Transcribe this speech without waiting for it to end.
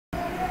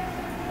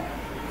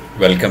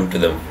Welcome to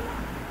the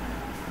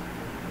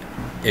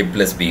a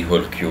plus b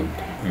whole cube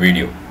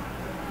video.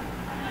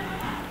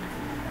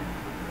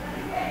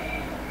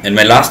 In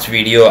my last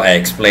video I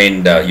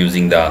explained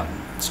using the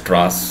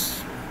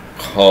straws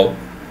how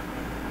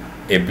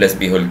a plus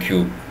b whole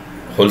cube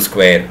whole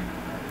square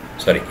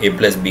a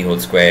plus b whole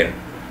square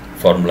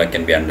formula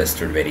can be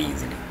understood very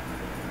easily.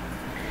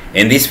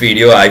 In this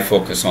video I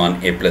focus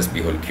on a plus b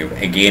whole cube,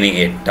 again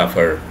a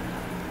tougher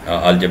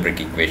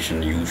algebraic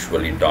equation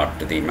usually taught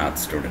to the math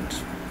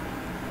students.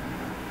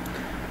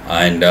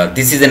 And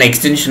this is an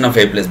extension of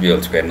a plus b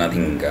whole square,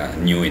 nothing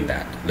new in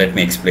that. Let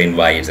me explain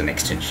why it's an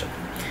extension.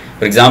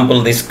 For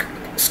example, this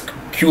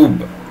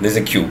cube, this is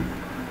a cube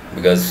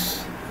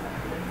because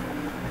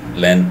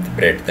length,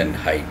 breadth and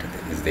height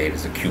is there,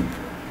 is a cube.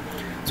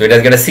 So it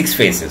has got 6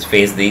 faces,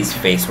 face this,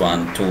 face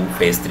 1, 2,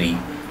 face 3,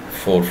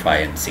 4,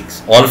 5 and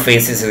 6. All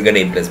faces has got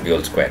a plus b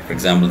whole square. For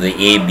example, the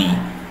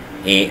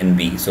A and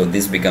B, so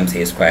this becomes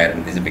a square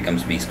and this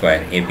becomes b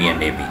square, AB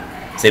and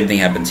AB. Same thing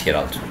happens here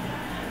also.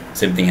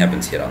 Same thing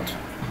happens here also.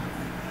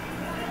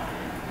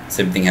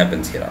 Same thing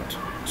happens here also.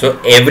 So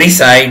every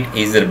side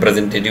is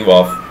representative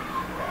of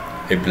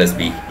a plus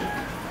b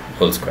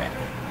whole square.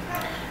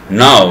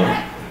 Now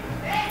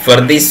for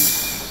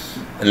this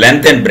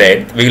length and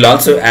breadth we will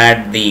also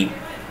add the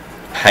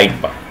height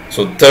part.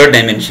 So third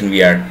dimension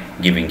we are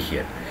giving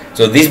here.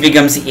 So this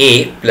becomes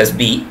A plus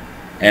B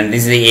and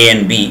this is A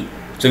and B.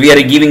 So we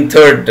are giving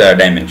third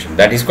dimension,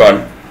 that is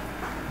called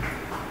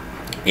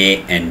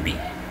A and B.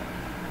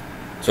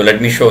 So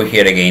let me show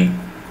here again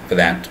for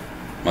that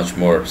much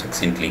more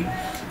succinctly.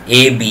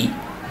 AB,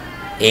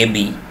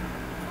 AB,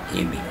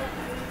 AB.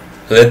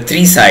 So there are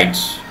 3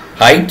 sides,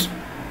 height,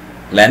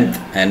 length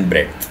and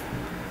breadth.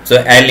 So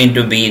L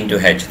into B into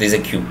H, this is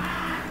a cube.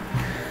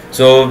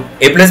 So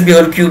A plus B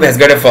whole cube has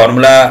got a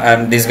formula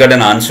and this got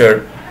an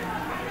answer.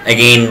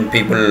 Again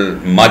people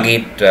mug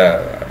it,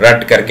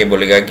 rat karke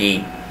bolega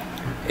ki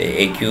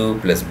A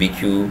cube plus B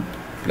cube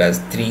plus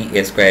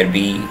 3A square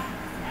B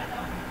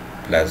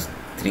plus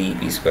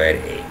 3B square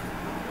A.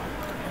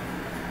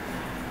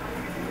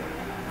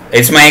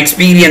 It's my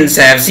experience,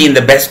 I have seen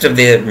the best of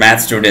the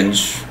math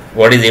students,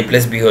 what is A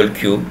plus B whole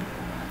cube,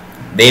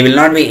 they will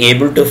not be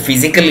able to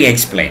physically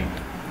explain.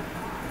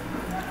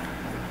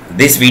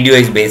 This video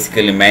is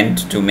basically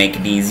meant to make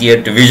it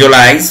easier to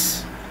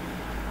visualize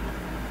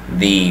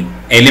the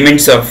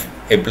elements of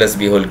A plus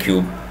B whole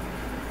cube,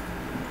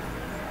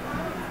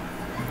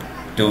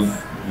 to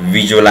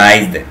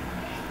visualize them.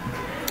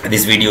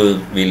 This video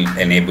will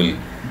enable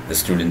the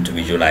student to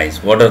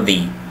visualize what are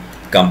the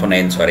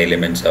components or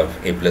elements of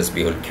A plus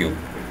B whole cube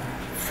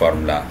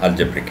formula,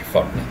 algebraic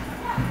formula.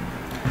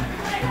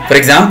 For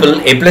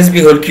example, A plus B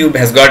whole cube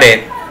has got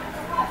a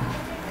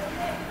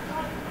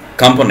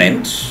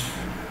component.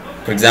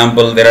 For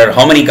example, there are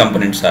how many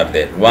components are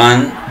there?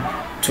 1,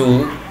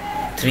 2,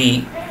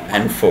 3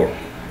 and 4.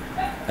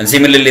 And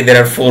similarly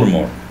there are 4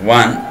 more.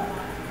 1,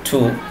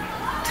 2,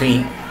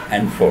 3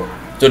 and 4.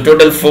 So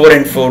total 4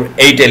 and 4,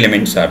 8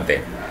 elements are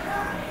there.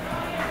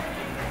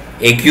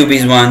 A cube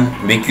is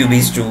 1, B cube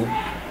is 2,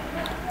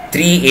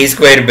 3A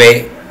square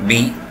by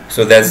B,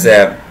 so that's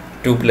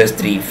 2 plus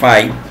 3,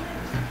 5,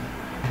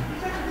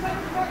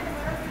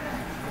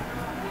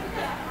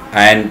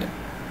 and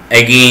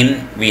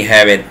again we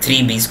have a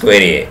 3B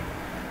square A,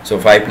 so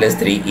 5 plus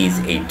 3 is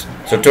 8.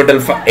 So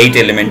total 8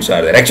 elements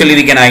are there. Actually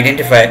we can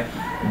identify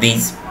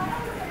these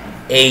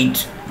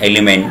 8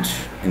 elements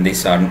in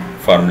this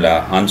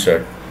formula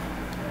answered.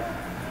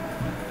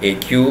 A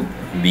cube,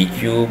 B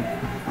cube,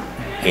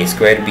 A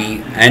square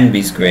B and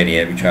B square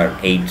A, which are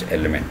 8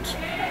 elements.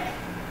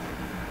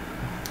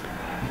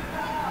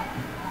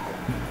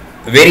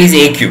 Where is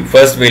A cube?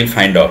 First we will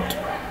find out.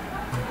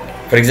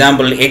 For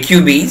example, A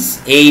cube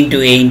is A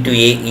into A into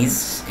A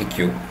is A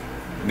cube.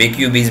 B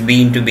cube is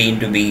B into B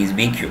into B is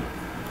B cube.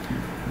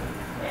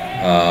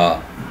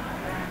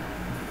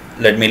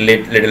 Let me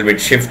little bit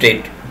shift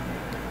it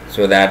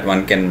so that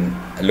one can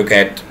look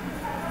at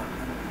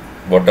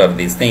what are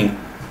these things.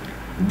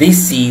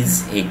 This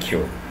is A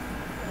cube.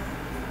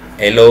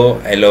 LO,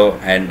 LO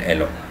and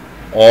LO.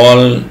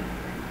 All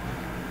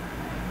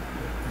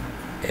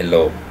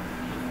LO.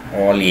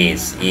 All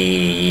A's.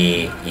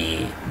 A.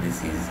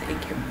 This is A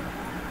cube.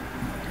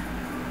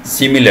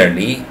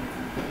 Similarly,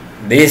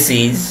 this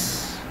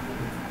is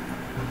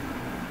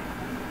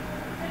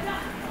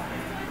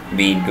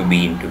B into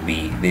B into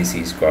B. This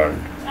is called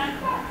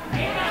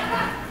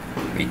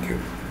B cube.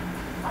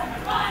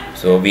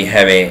 So we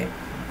have a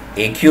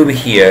cube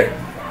here.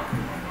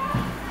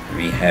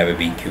 We have a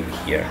B cube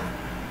here.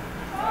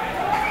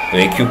 So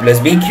A cube plus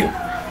B cube.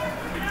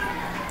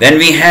 Then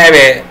we have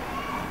a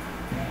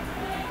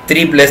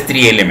 3 plus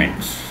 3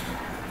 elements.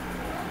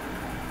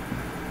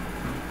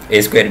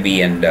 A square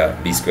B and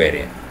B square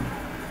A.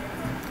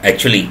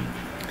 Actually,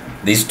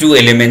 these 2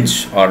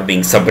 elements are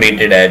being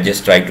separated. I have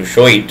just tried to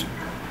show it.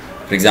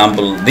 For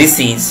example, this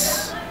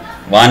is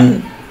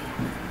one.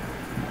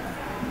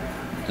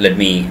 Let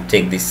me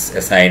take this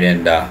aside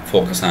and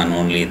focus on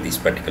only this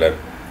particular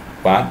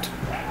part.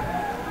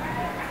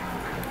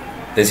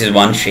 This is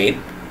one shape.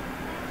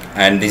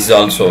 and this is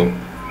also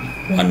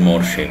one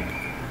more shape.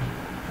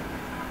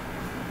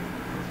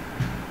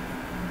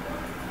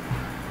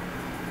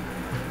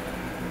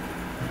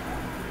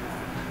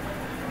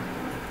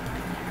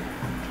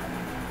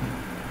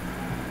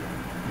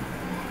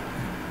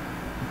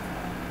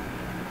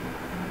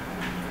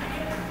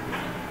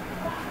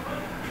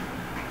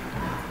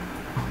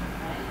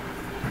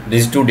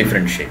 These two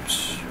different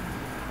shapes.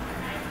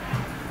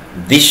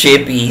 This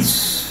shape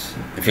is,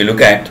 if you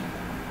look at,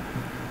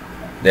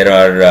 there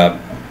are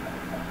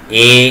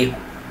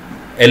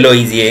LO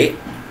is A,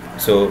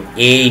 so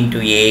A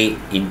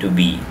into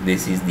B,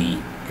 this is the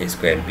A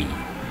square B.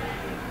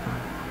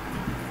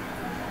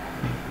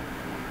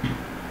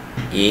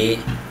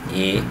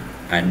 A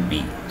and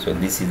B, so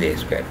this is A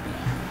square B.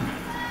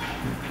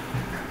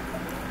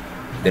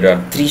 There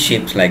are three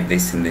shapes like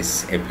this in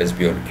this A plus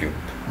B whole cube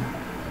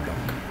block.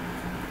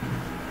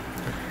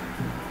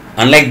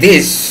 Unlike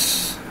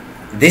this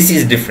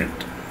is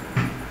different.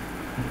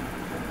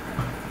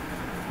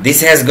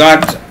 This has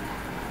got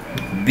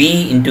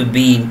B into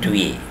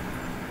A.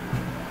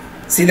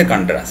 See the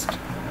contrast.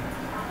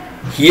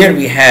 Here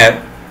we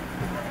have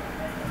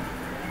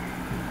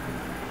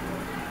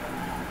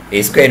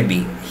A square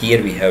B,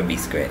 here we have B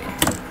square A.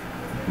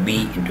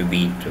 B into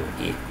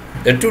A.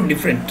 They are two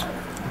different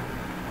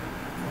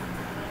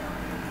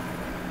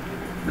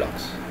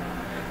blocks.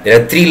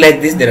 There are three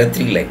like this, there are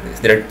three like this.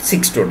 There are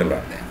 6 total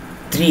are there.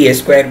 3 A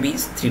square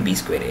B's, 3 B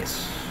square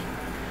A's.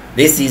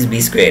 This is B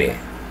square A.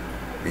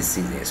 This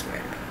is A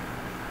square B.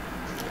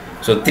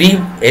 So 3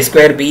 A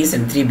square B's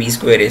and 3 B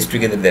square A's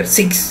together they are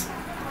 6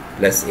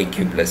 plus A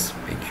cube plus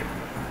B cube.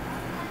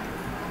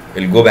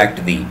 We'll go back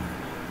to the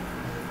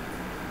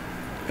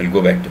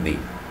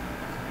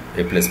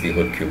A plus B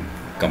whole cube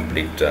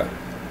complete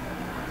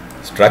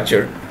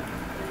structure,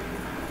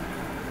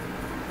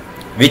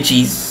 which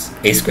is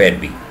A square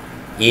B.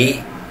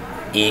 A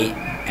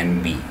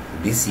and B.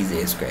 This is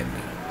A square B.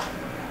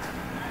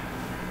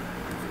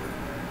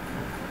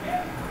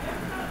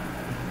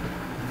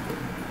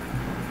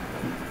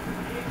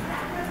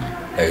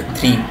 There are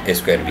 3 A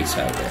square B's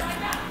are there.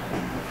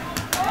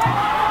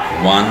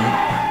 1,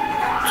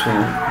 2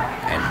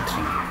 and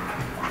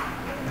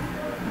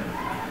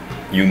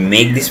 3. You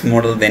make this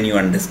model, then you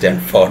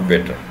understand far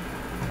better.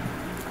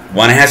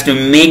 One has to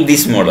make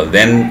this model,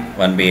 then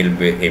one will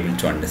be able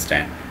to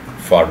understand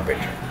far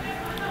better.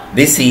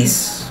 This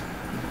is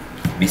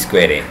B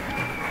square A.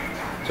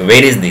 So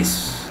where is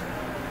this?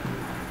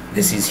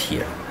 This is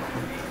here.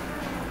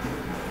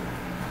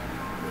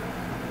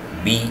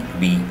 B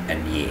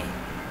and A.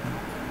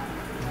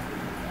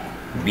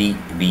 B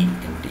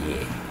into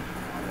A.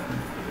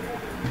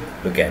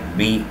 Look at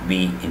B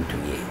into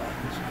A.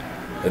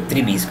 So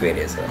 3 B square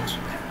A's are also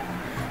there.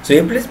 So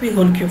A plus B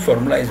whole cube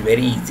formula is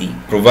very easy,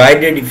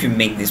 provided if you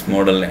make this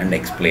model and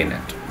explain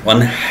it.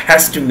 One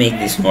has to make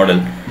this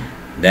model,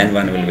 then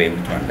one will be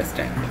able to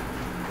understand.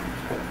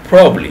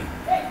 Probably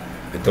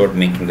without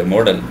making the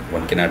model,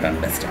 one cannot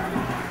understand.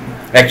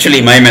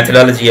 Actually, my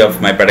methodology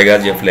of my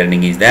pedagogy of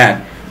learning is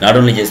that not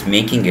only just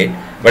making it,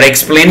 but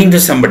explaining to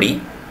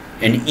somebody,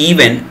 and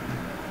even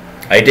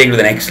I take to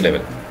the next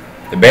level.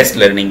 The best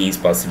learning is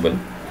possible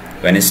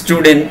when a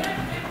student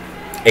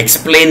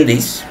explain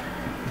this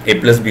A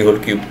plus B whole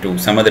cube to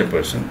some other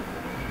person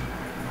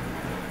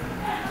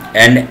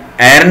and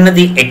earn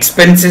the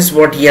expenses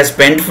what he has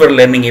spent for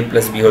learning A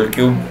plus B whole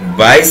cube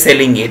by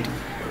selling it,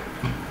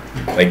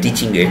 by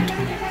teaching it,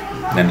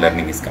 then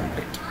learning is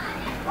complete.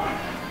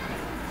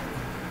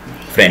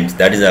 Friends,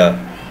 that is a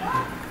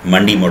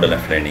Mandi model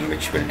of learning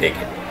which will take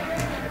it.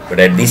 But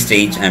at this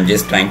stage, I am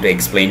just trying to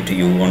explain to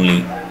you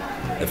only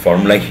the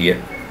formula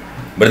here.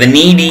 But the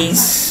need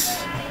is,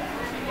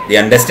 the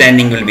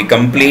understanding will be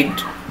complete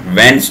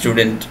when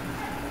student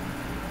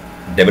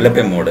develop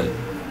a model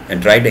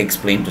and try to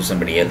explain to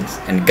somebody else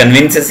and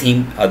convinces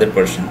him, other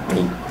person,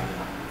 to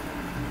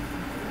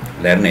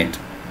learn it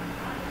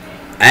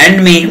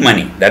and make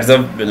money. That's the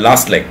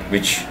last leg,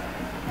 which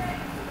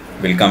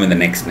will come in the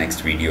next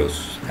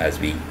videos as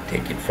we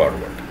take it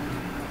forward.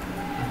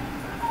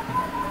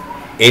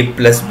 A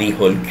plus B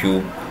whole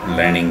cube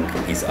learning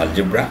is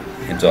algebra.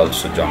 It's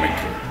also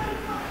geometry.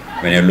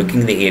 When you're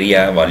looking the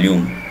area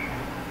volume,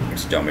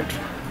 it's geometry.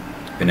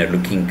 When you're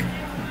looking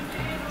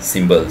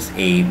symbols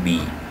A,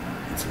 B,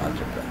 it's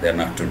algebra. They are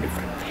not two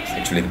different things.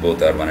 Actually,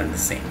 both are one and the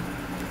same.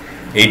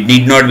 It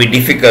need not be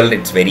difficult.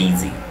 It's very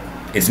easy.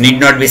 It need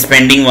not be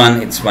spending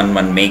one. It's one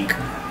make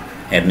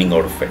earning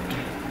out of it.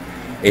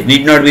 It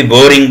need not be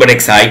boring but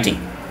exciting.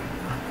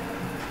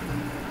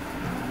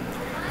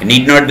 It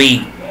need not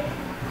be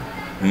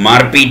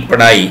marpeet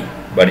padai,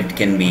 but it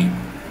can be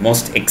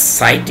most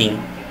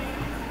exciting,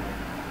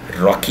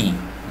 rocky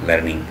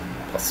learning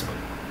possible.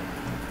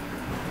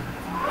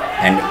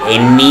 And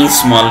any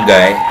small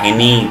guy,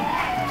 any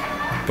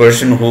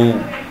person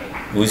who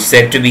is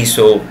said to be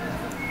so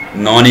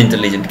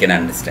non-intelligent can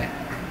understand,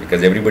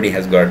 because everybody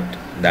has got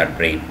that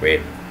brain where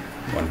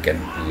one can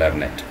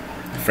learn it.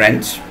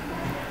 Friends,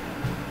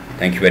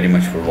 thank you very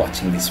much for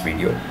watching this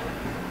video,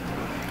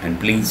 and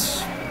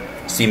please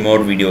see more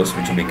videos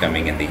which will be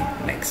coming in the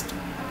next.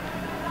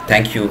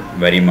 Thank you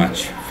very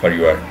much for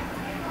your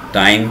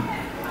time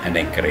and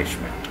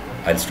encouragement.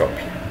 I'll stop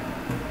here.